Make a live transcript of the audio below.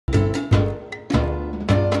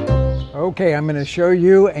Okay, I'm going to show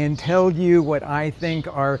you and tell you what I think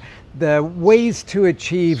are the ways to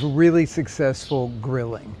achieve really successful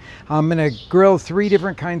grilling. I'm going to grill 3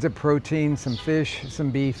 different kinds of protein, some fish, some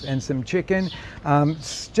beef, and some chicken,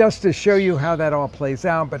 just to show you how that all plays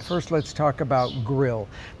out. But first, let's talk about grill.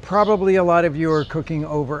 Probably a lot of you are cooking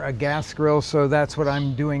over a gas grill, so that's what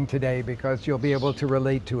I'm doing today because you'll be able to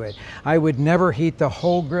relate to it. I would never heat the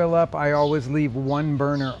whole grill up. I always leave one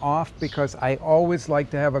burner off because I always like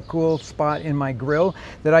to have a cool spot in my grill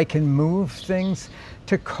that I can move things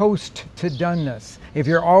to coast to doneness. If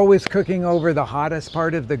you're always cooking over the hottest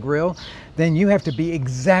part of the grill, then you have to be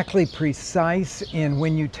exactly precise in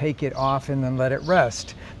when you take it off and then let it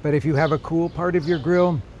rest. But if you have a cool part of your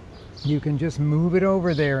grill, you can just move it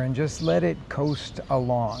over there and just let it coast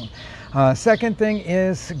along. Second thing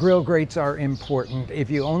is grill grates are important. If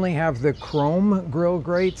you only have the chrome grill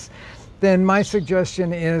grates, then my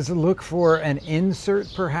suggestion is look for an insert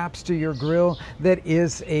perhaps to your grill that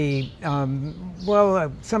is a,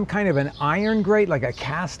 some kind of an iron grate, like a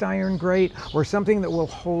cast iron grate, or something that will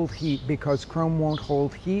hold heat, because chrome won't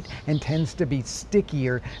hold heat and tends to be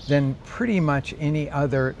stickier than pretty much any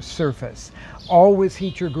other surface. Always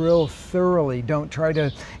heat your grill thoroughly. Don't try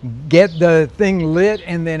to get the thing lit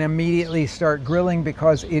and then immediately start grilling,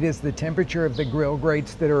 because it is the temperature of the grill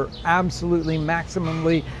grates that are absolutely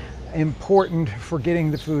maximally important for getting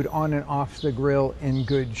the food on and off the grill in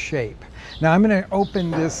good shape. Now I'm going to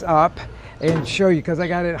open this up and show you, because I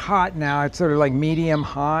got it hot now. It's sort of like medium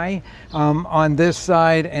high on this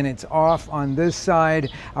side, and it's off on this side.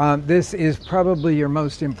 This is probably your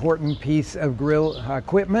most important piece of grill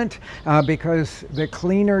equipment, because the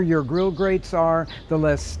cleaner your grill grates are, the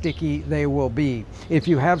less sticky they will be. If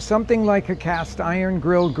you have something like a cast iron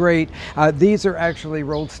grill grate, these are actually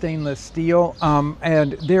rolled stainless steel,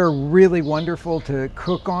 and they're really wonderful to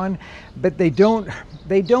cook on, but they don't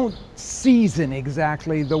season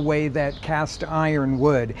exactly the way that cast iron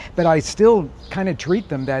would, but I still kind of treat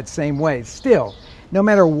them that same way. Still, no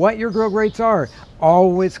matter what your grill grates are,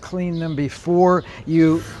 always clean them before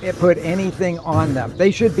you put anything on them.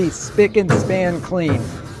 They should be spick and span clean.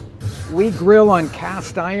 We grill on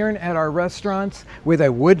cast iron at our restaurants with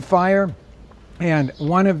a wood fire. And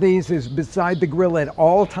one of these is beside the grill at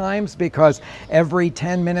all times, because every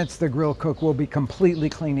 10 minutes the grill cook will be completely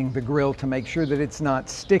cleaning the grill to make sure that it's not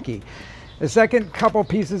sticky. The second couple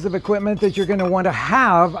pieces of equipment that you're going to want to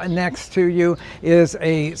have next to you is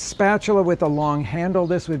a spatula with a long handle.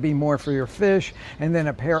 This would be more for your fish, and then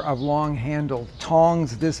a pair of long handled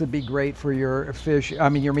tongs. This would be great for your fish,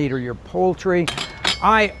 your meat or your poultry.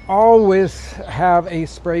 I always have a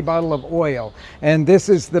spray bottle of oil, and this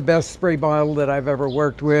is the best spray bottle that I've ever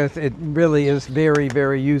worked with. It really is very,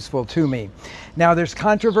 very useful to me. Now, there's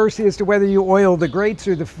controversy as to whether you oil the grates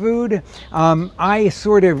or the food. I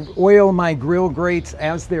sort of oil my grill grates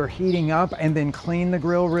as they're heating up and then clean the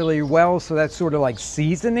grill really well. So that's sort of like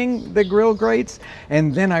seasoning the grill grates.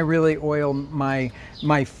 And then I really oil my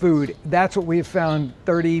food. That's what we've found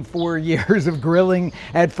 34 years of grilling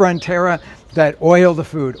at Frontera, that oil the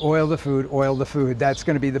food, oil the food, oil the food. That's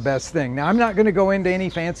going to be the best thing. Now, I'm not going to go into any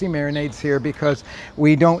fancy marinades here, because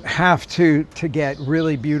we don't have to get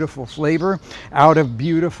really beautiful flavor out of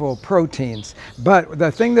beautiful proteins. But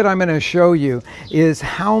the thing that I'm going to show you is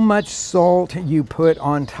how much salt you put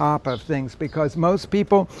on top of things, because most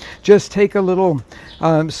people just take a little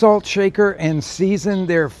salt shaker and season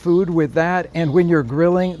their food with that, and when you're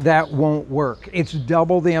grilling, that won't work. It's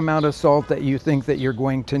double the amount of salt that you think that you're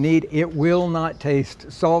going to need. It will not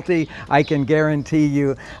taste salty, I can guarantee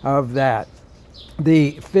you of that.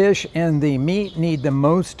 The fish and the meat need the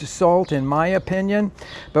most salt, in my opinion,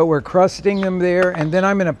 but we're crusting them there, and then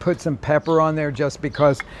I'm going to put some pepper on there just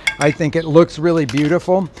because I think it looks really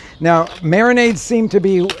beautiful. Now, marinades seem to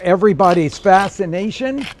be everybody's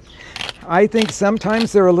fascination. I think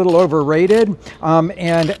sometimes they're a little overrated,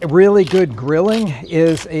 and really good grilling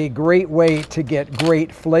is a great way to get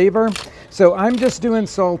great flavor. So I'm just doing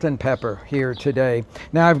salt and pepper here today.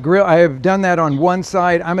 Now I have done that on one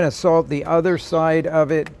side. I'm going to salt the other side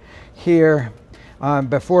of it here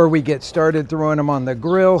before we get started throwing them on the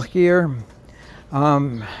grill here.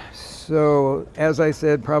 So as I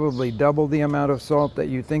said, probably double the amount of salt that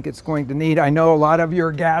you think it's going to need. I know a lot of you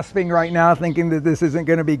are gasping right now thinking that this isn't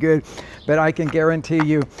going to be good, but I can guarantee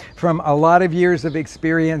you from a lot of years of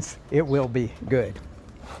experience, it will be good.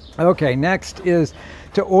 Okay, next is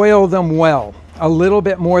to oil them well. A little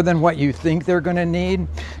bit more than what you think they're going to need.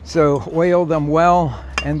 So oil them well,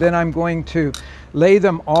 and then I'm going to lay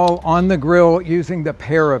them all on the grill using the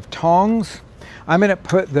pair of tongs. I'm going to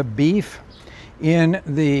put the beef in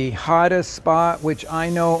the hottest spot, which I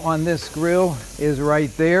know on this grill is right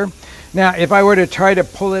there. Now, if I were to try to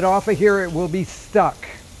pull it off of here, it will be stuck.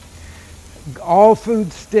 All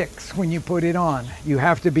food sticks when you put it on. You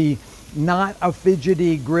have to be not a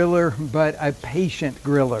fidgety griller, but a patient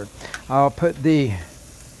griller. I'll put the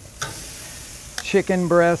chicken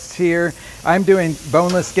breasts here. I'm doing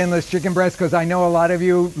boneless, skinless chicken breast because I know a lot of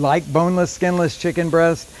you like boneless, skinless chicken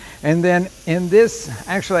breast. And then in this,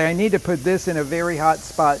 actually I need to put this in a very hot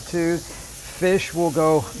spot too. Fish will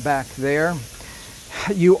go back there.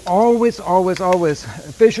 You always,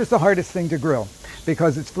 fish is the hardest thing to grill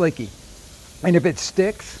because it's flaky. And if it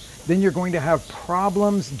sticks, then you're going to have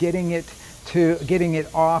problems getting it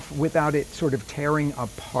off without it sort of tearing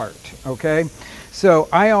apart, okay? So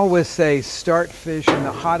I always say start fish in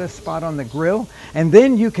the hottest spot on the grill, and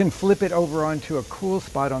then you can flip it over onto a cool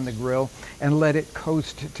spot on the grill and let it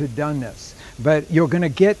coast to doneness. But you're gonna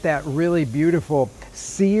get that really beautiful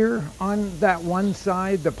sear on that one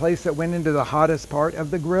side, the place that went into the hottest part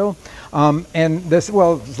of the grill. And this,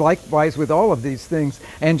 well, likewise with all of these things,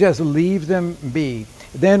 and just leave them be.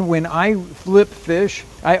 Then when I flip fish,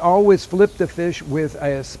 I always flip the fish with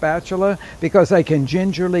a spatula because I can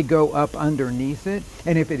gingerly go up underneath it.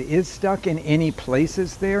 And if it is stuck in any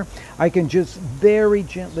places there, I can just very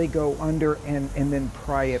gently go under and then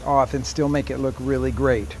pry it off and still make it look really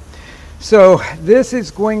great. So this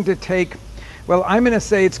is going to take, well, I'm going to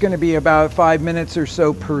say it's going to be about 5 minutes or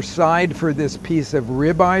so per side for this piece of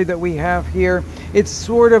ribeye that we have here. It's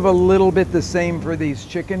sort of a little bit the same for these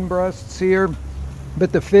chicken breasts here.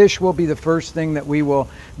 But the fish will be the first thing that we will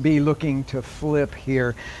be looking to flip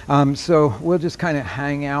here. So we'll just kind of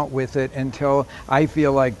hang out with it until I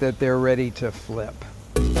feel like that they're ready to flip.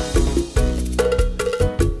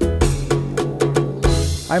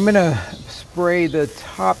 I'm gonna spray the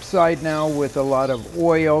top side now with a lot of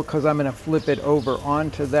oil because I'm gonna flip it over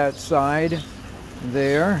onto that side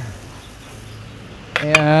there.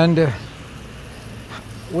 And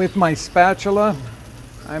with my spatula,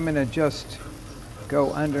 I'm gonna just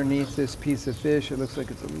go underneath this piece of fish. It looks like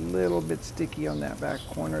it's a little bit sticky on that back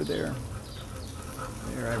corner there.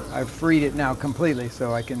 I've freed it now completely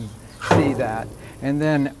so I can see that. And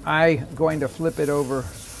then I'm going to flip it over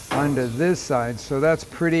onto this side. So that's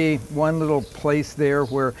pretty, one little place there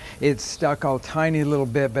where it's stuck a tiny little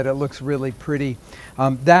bit, but it looks really pretty.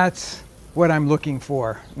 That's what I'm looking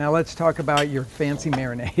for. Now let's talk about your fancy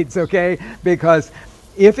marinades, okay? Because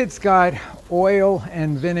if it's got oil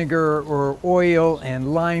and vinegar or oil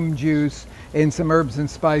and lime juice and some herbs and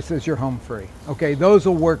spices, you're home free. Okay, those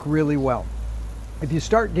will work really well. If you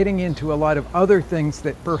start getting into a lot of other things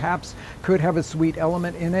that perhaps could have a sweet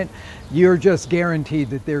element in it, you're just guaranteed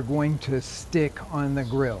that they're going to stick on the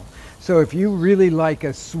grill. So if you really like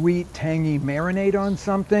a sweet, tangy marinade on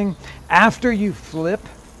something, after you flip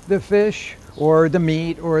the fish or the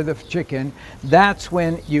meat or the chicken, that's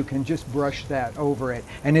when you can just brush that over it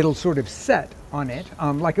and it'll sort of set on it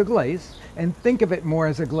like a glaze. And think of it more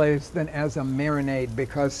as a glaze than as a marinade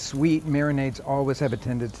because sweet marinades always have a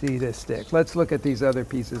tendency to stick. Let's look at these other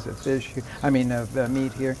pieces of fish, of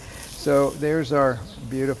meat here. So there's our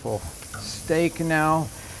beautiful steak now,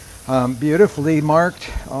 beautifully marked.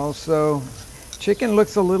 Also, chicken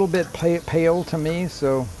looks a little bit pale to me,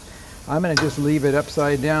 so I'm going to just leave it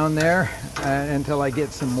upside down there until I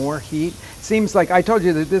get some more heat. Seems like I told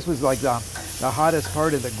you that this was like the hottest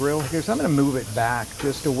part of the grill here, so I'm going to move it back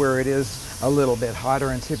just to where it is a little bit hotter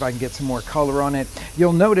and see if I can get some more color on it.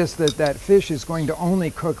 You'll notice that that fish is going to only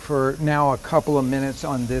cook for now a couple of minutes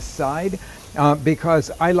on this side because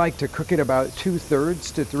I like to cook it about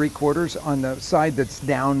 2/3 to 3/4 on the side that's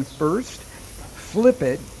down first. Flip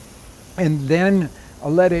it and then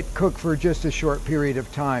let it cook for just a short period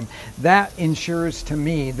of time. That ensures to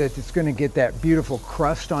me that it's going to get that beautiful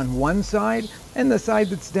crust on one side and the side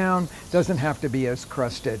that's down doesn't have to be as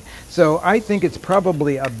crusted. So I think it's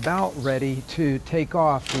probably about ready to take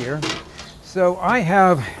off here. So I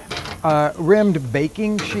have a rimmed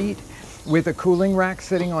baking sheet with a cooling rack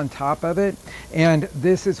sitting on top of it. And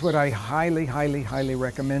this is what I highly, highly, highly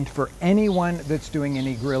recommend for anyone that's doing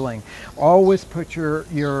any grilling. Always put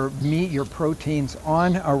your meat, your proteins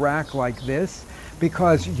on a rack like this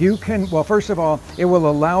because you can, well, first of all, it will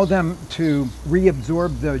allow them to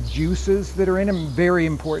reabsorb the juices that are in them, very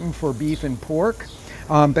important for beef and pork.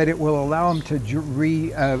 But it will allow them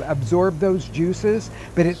to absorb those juices,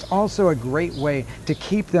 but it's also a great way to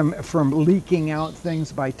keep them from leaking out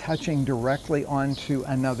things by touching directly onto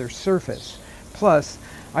another surface. Plus,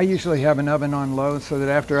 I usually have an oven on low so that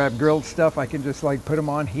after I've grilled stuff, I can just like put them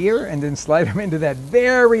on here and then slide them into that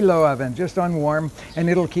very low oven, just on warm, and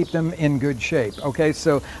it'll keep them in good shape. Okay,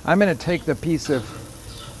 so I'm gonna take the piece of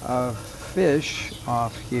fish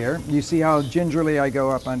off here. You see how gingerly I go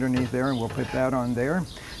up underneath there, and we'll put that on there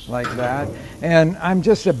like that. And I'm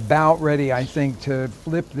just about ready, I think, to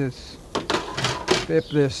flip this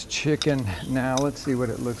chicken now. Let's see what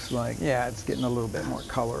it looks like. Yeah, it's getting a little bit more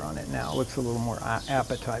color on it now. It looks a little more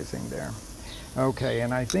appetizing there. Okay,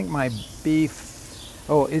 and I think my beef,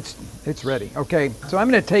 oh, it's ready. Okay, so I'm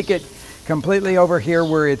gonna take it completely over here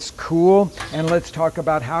where it's cool, and let's talk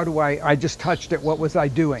about how do I just touched it, what was I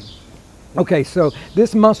doing? Okay, so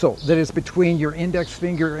this muscle that is between your index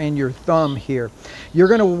finger and your thumb here, you're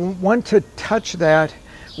gonna want to touch that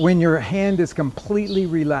when your hand is completely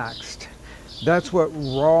relaxed. That's what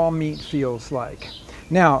raw meat feels like.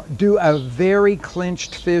 Now, do a very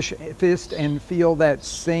clenched fist and feel that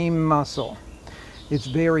same muscle. It's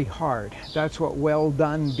very hard. That's what well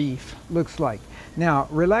done beef looks like. Now,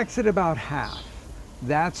 relax it about half.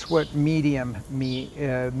 That's what medium meat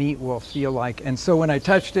will feel like. And so when I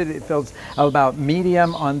touched it, it feels about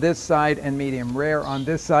medium on this side and medium rare on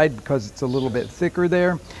this side because it's a little bit thicker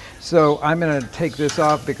there. So I'm gonna take this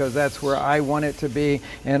off because that's where I want it to be,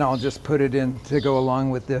 and I'll just put it in to go along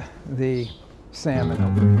with the salmon.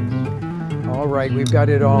 All right, we've got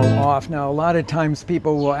it all off. Now, a lot of times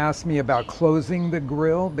people will ask me about closing the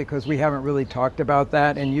grill because we haven't really talked about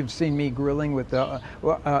that, and you've seen me grilling with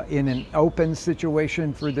in an open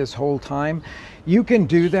situation for this whole time. You can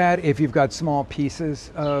do that if you've got small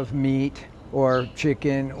pieces of meat or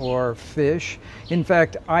chicken or fish. In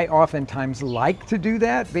fact, I oftentimes like to do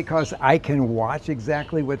that because I can watch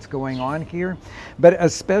exactly what's going on here. But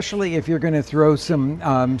especially if you're gonna throw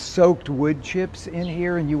some soaked wood chips in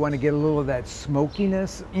here and you wanna get a little of that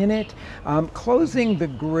smokiness in it, closing the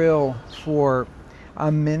grill for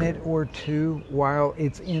a minute or two while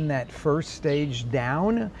it's in that first stage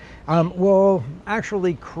down will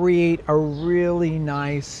actually create a really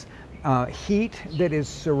nice heat that is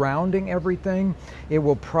surrounding everything. It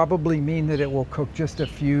will probably mean that it will cook just a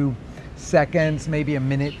few seconds, maybe a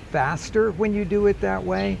minute faster when you do it that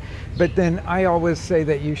way. But then I always say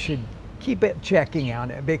that you should keep it checking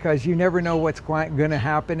on it because you never know what's going to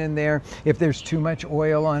happen in there. If there's too much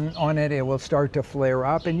oil on it, it will start to flare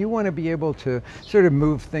up, and you want to be able to sort of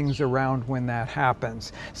move things around when that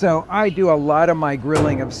happens. So I do a lot of my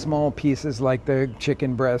grilling of small pieces like the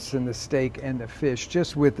chicken breasts and the steak and the fish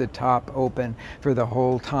just with the top open for the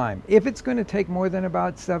whole time. If it's going to take more than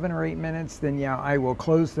about 7 or 8 minutes, then yeah, I will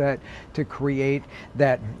close that to create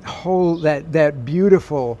that whole that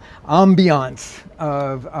beautiful ambiance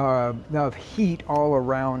of heat all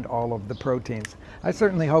around all of the proteins. I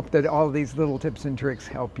certainly hope that all of these little tips and tricks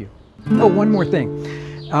help you. Oh, one more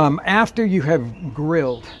thing. After you have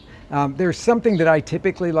grilled, there's something that I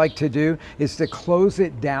typically like to do is to close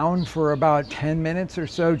it down for about 10 minutes or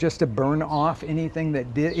so just to burn off anything that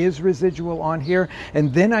is residual on here.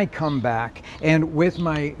 And then I come back and with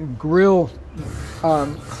my grill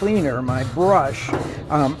cleaner, my brush,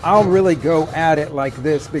 I'll really go at it like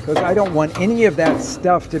this because I don't want any of that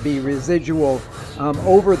stuff to be residual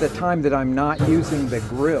over the time that I'm not using the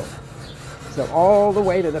grill. So all the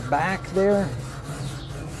way to the back there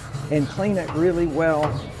and clean it really well.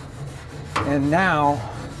 And now,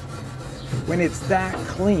 when it's that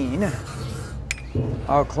clean,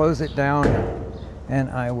 I'll close it down and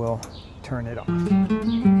I will turn it off.